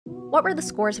What were the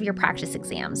scores of your practice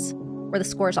exams? Were the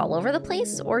scores all over the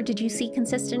place, or did you see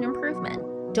consistent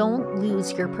improvement? Don't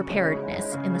lose your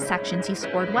preparedness in the sections you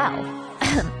scored well.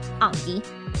 Anki,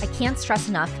 I can't stress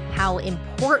enough how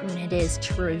important it is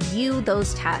to review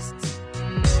those tests.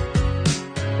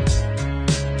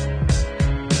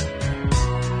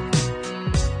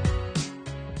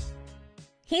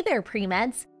 Hey there,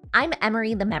 pre-meds. I'm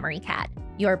Emery the Memory Cat,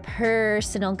 your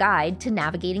personal guide to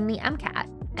navigating the MCAT.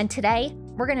 And today,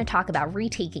 we're going to talk about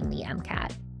retaking the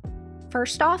MCAT.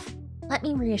 First off, let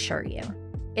me reassure you.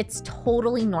 It's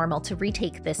totally normal to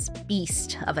retake this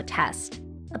beast of a test.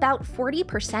 About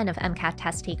 40% of MCAT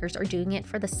test takers are doing it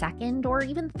for the second or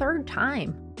even third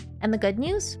time. And the good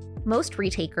news? Most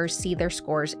retakers see their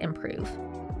scores improve.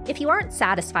 If you aren't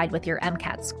satisfied with your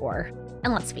MCAT score,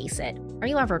 and let's face it, are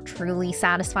you ever truly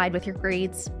satisfied with your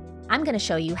grades? I'm going to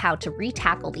show you how to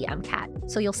retackle the MCAT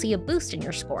so you'll see a boost in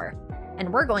your score.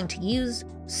 And we're going to use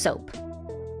soap.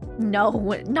 No,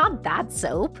 not that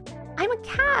soap. I'm a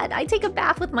cat. I take a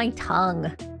bath with my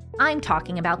tongue. I'm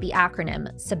talking about the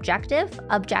acronym Subjective,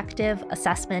 Objective,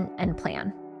 Assessment, and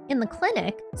Plan. In the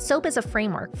clinic, SOAP is a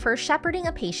framework for shepherding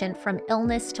a patient from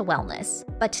illness to wellness.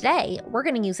 But today, we're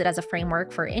going to use it as a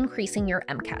framework for increasing your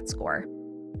MCAT score.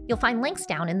 You'll find links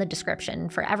down in the description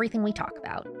for everything we talk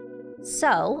about.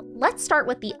 So, let's start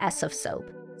with the S of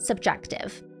SOAP,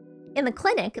 subjective. In the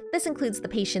clinic, this includes the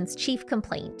patient's chief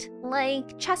complaint,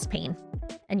 like chest pain.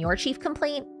 And your chief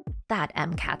complaint? That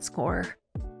MCAT score.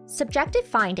 Subjective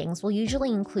findings will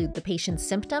usually include the patient's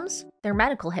symptoms, their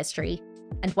medical history,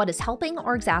 and what is helping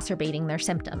or exacerbating their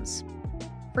symptoms.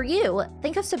 For you,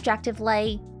 think of subjective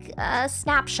like a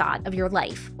snapshot of your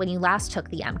life when you last took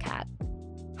the MCAT.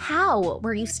 How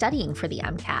were you studying for the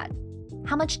MCAT?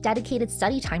 How much dedicated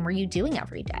study time were you doing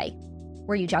every day?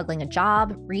 Were you juggling a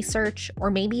job, research, or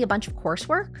maybe a bunch of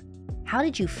coursework? How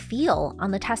did you feel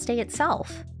on the test day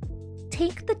itself?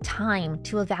 Take the time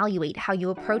to evaluate how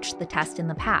you approached the test in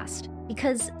the past,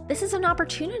 because this is an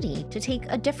opportunity to take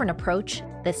a different approach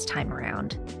this time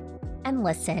around. And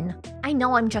listen, I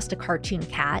know I'm just a cartoon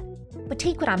cat, but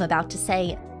take what I'm about to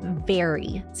say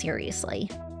very seriously.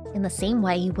 In the same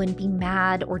way you wouldn't be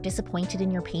mad or disappointed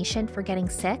in your patient for getting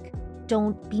sick,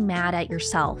 don't be mad at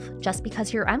yourself just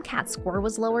because your MCAT score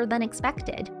was lower than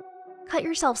expected. Cut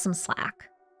yourself some slack.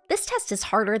 This test is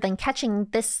harder than catching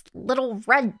this little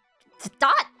red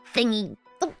dot thingy.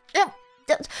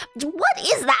 What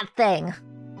is that thing?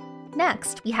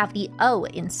 Next, we have the O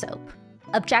in SOAP,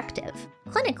 objective.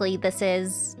 Clinically, this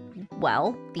is,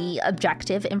 well, the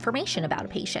objective information about a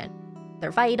patient.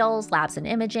 Their vitals, labs and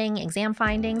imaging, exam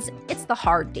findings, it's the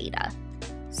hard data.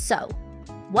 So,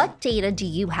 what data do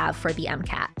you have for the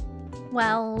MCAT?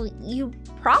 Well, you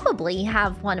probably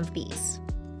have one of these.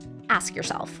 Ask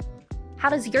yourself, how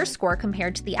does your score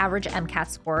compare to the average MCAT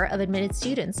score of admitted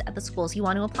students at the schools you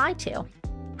want to apply to?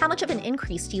 How much of an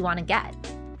increase do you want to get?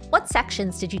 What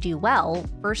sections did you do well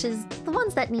versus the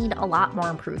ones that need a lot more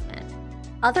improvement?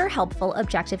 Other helpful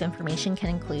objective information can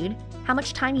include how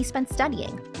much time you spent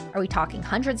studying. Are we talking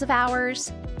hundreds of hours?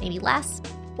 Maybe less?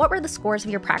 What were the scores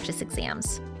of your practice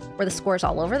exams? Were the scores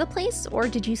all over the place, or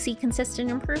did you see consistent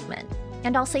improvement?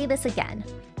 And I'll say this again,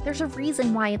 there's a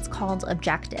reason why it's called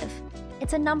objective.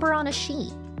 It's a number on a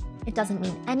sheet. It doesn't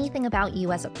mean anything about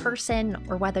you as a person,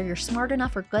 or whether you're smart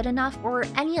enough or good enough, or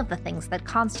any of the things that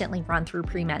constantly run through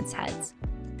pre-meds heads.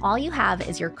 All you have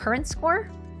is your current score,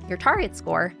 your target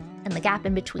score, and the gap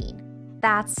in between.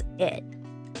 That's it.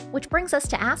 Which brings us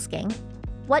to asking,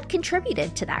 what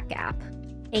contributed to that gap?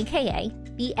 AKA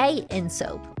the A in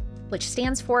SOAP, which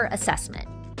stands for assessment.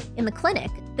 In the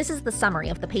clinic, this is the summary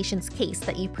of the patient's case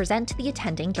that you present to the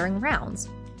attending during rounds,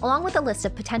 along with a list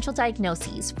of potential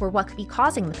diagnoses for what could be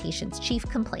causing the patient's chief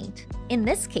complaint. In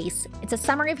this case, it's a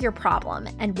summary of your problem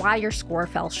and why your score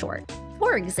fell short.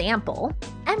 For example,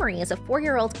 Emery is a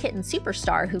 4-year-old kitten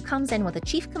superstar who comes in with a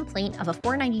chief complaint of a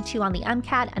 492 on the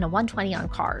MCAT and a 120 on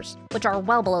CARS, which are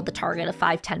well below the target of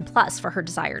 510 plus for her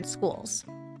desired schools.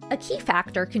 A key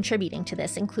factor contributing to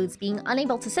this includes being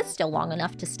unable to sit still long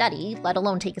enough to study, let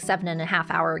alone take a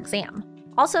 7.5-hour exam.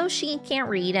 Also, she can't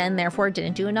read and therefore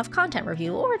didn't do enough content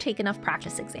review or take enough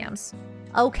practice exams.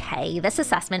 Okay, this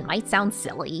assessment might sound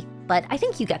silly, but I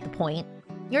think you get the point.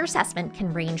 Your assessment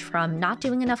can range from not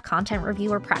doing enough content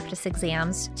review or practice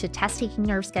exams, to test-taking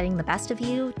nerves getting the best of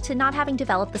you, to not having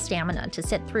developed the stamina to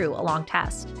sit through a long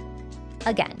test.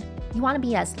 Again, you want to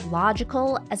be as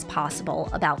logical as possible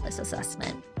about this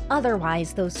assessment.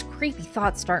 Otherwise, those creepy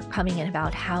thoughts start coming in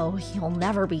about how you'll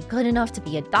never be good enough to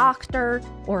be a doctor,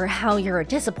 or how you're a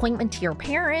disappointment to your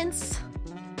parents.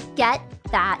 Get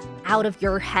that out of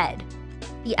your head.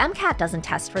 The MCAT doesn't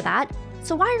test for that.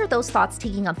 So why are those thoughts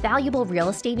taking up valuable real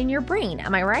estate in your brain,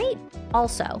 am I right?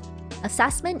 Also,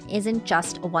 assessment isn't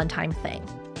just a one-time thing.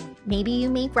 Maybe you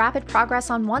make rapid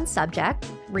progress on one subject,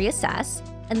 reassess,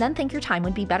 and then think your time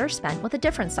would be better spent with a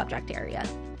different subject area.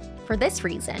 For this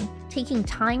reason, taking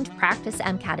timed practice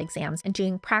MCAT exams and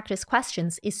doing practice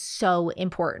questions is so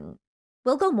important.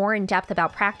 We'll go more in depth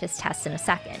about practice tests in a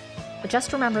second, but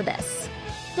just remember this: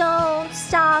 don't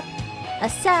stop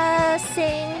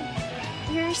assessing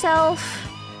yourself.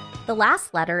 The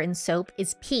last letter in SOAP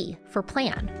is P for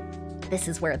plan. This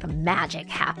is where the magic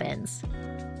happens.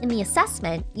 In the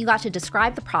assessment, you got to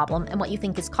describe the problem and what you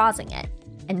think is causing it.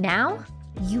 And now,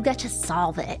 you get to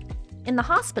solve it. In the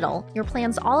hospital, your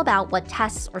plan's all about what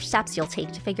tests or steps you'll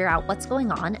take to figure out what's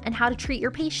going on and how to treat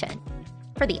your patient.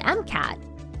 For the MCAT,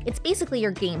 it's basically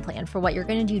your game plan for what you're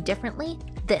going to do differently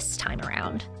this time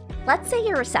around. Let's say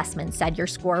your assessment said your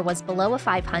score was below a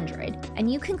 500,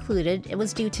 and you concluded it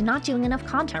was due to not doing enough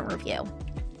content review.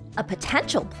 A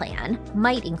potential plan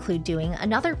might include doing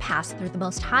another pass through the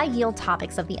most high-yield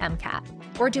topics of the MCAT,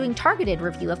 or doing targeted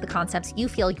review of the concepts you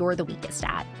feel you're the weakest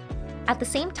at. At the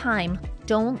same time,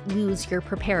 don't lose your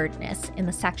preparedness in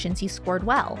the sections you scored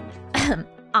well.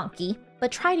 Anki,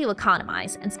 but try to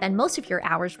economize and spend most of your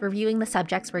hours reviewing the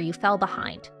subjects where you fell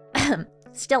behind.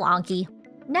 Still Anki.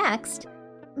 Next,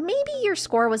 maybe your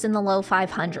score was in the low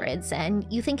 500s and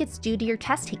you think it's due to your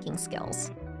test-taking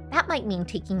skills. That might mean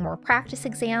taking more practice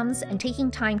exams and taking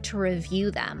time to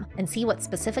review them and see what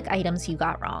specific items you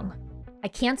got wrong. I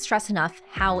can't stress enough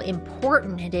how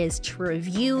important it is to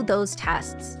review those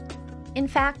tests. In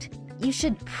fact, you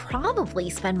should probably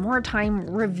spend more time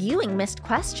reviewing missed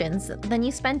questions than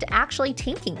you spend actually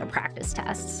taking the practice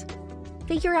tests.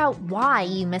 Figure out why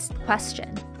you missed the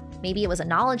question. Maybe it was a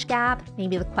knowledge gap,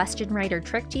 maybe the question writer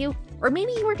tricked you, or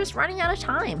maybe you were just running out of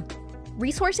time.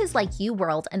 Resources like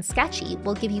UWorld and Sketchy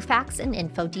will give you facts and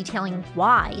info detailing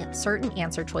why certain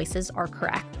answer choices are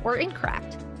correct or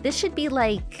incorrect. This should be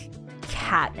like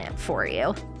catnip for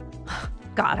you.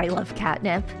 God, I love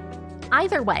catnip.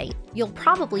 Either way, you'll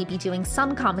probably be doing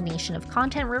some combination of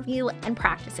content review and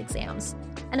practice exams.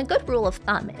 And a good rule of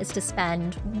thumb is to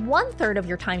spend 1/3 of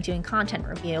your time doing content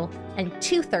review and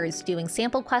 2/3 doing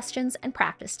sample questions and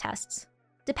practice tests.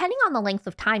 Depending on the length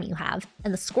of time you have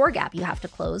and the score gap you have to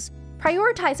close,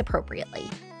 prioritize appropriately.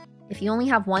 If you only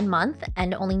have 1 month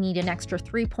and only need an extra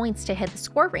 3 points to hit the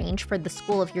score range for the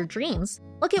school of your dreams,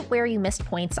 look at where you missed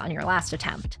points on your last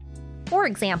attempt. For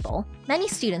example, many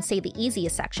students say the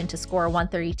easiest section to score a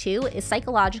 132 is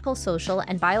Psychological, Social,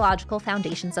 and Biological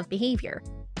Foundations of Behavior.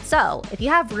 So, if you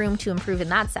have room to improve in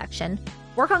that section,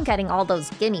 work on getting all those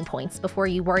gimme points before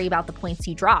you worry about the points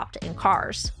you dropped in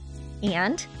cars.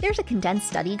 And there's a condensed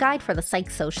study guide for the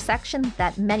Psych-Soc section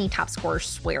that many top scorers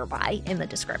swear by in the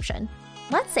description.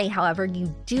 Let's say, however,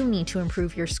 you do need to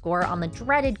improve your score on the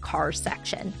dreaded cars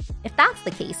section. If that's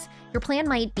the case, your plan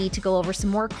might be to go over some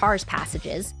more cars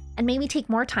passages and maybe take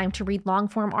more time to read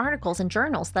long-form articles and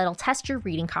journals that'll test your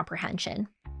reading comprehension.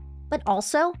 But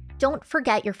also, don't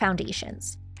forget your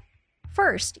foundations.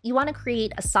 First, you want to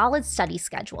create a solid study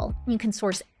schedule. You can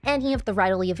source any of the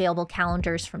readily available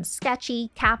calendars from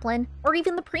Sketchy, Kaplan, or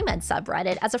even the pre-med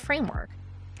subreddit as a framework.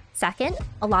 Second,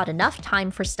 allot enough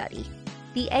time for study.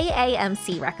 The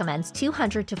AAMC recommends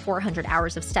 200 to 400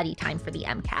 hours of study time for the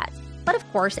MCAT. But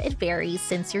of course, it varies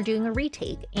since you're doing a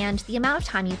retake, and the amount of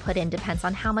time you put in depends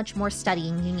on how much more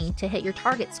studying you need to hit your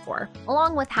target score,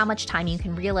 along with how much time you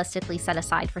can realistically set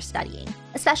aside for studying,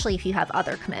 especially if you have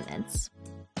other commitments.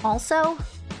 Also,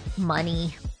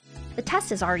 money. The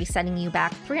test is already setting you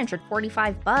back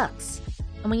 $345.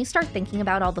 And when you start thinking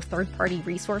about all the third-party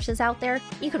resources out there,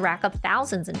 you could rack up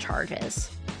thousands in charges.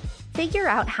 Figure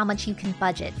out how much you can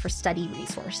budget for study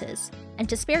resources. And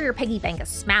to spare your piggy bank a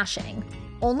smashing,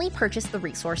 only purchase the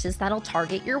resources that'll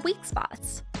target your weak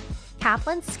spots.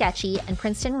 Kaplan, Sketchy, and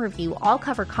Princeton Review all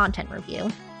cover content review.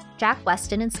 Jack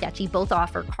Weston and Sketchy both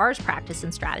offer cars practice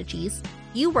and strategies.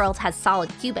 UWorld has solid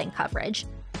QBank coverage.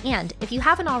 And if you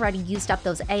haven't already used up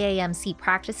those AAMC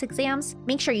practice exams,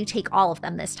 make sure you take all of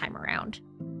them this time around.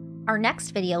 Our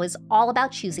next video is all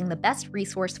about choosing the best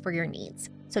resource for your needs,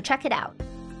 so check it out.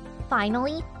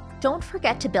 Finally, don't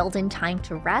forget to build in time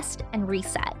to rest and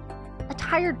reset. A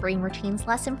tired brain retains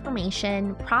less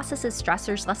information, processes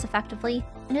stressors less effectively,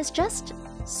 and is just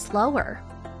slower.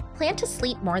 Plan to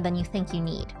sleep more than you think you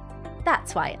need.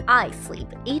 That's why I sleep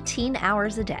 18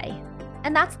 hours a day.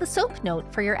 And that's the SOAP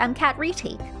note for your MCAT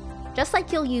retake. Just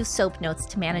like you'll use SOAP notes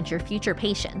to manage your future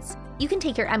patients, you can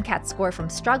take your MCAT score from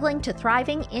struggling to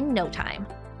thriving in no time.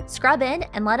 Scrub in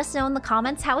and let us know in the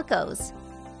comments how it goes.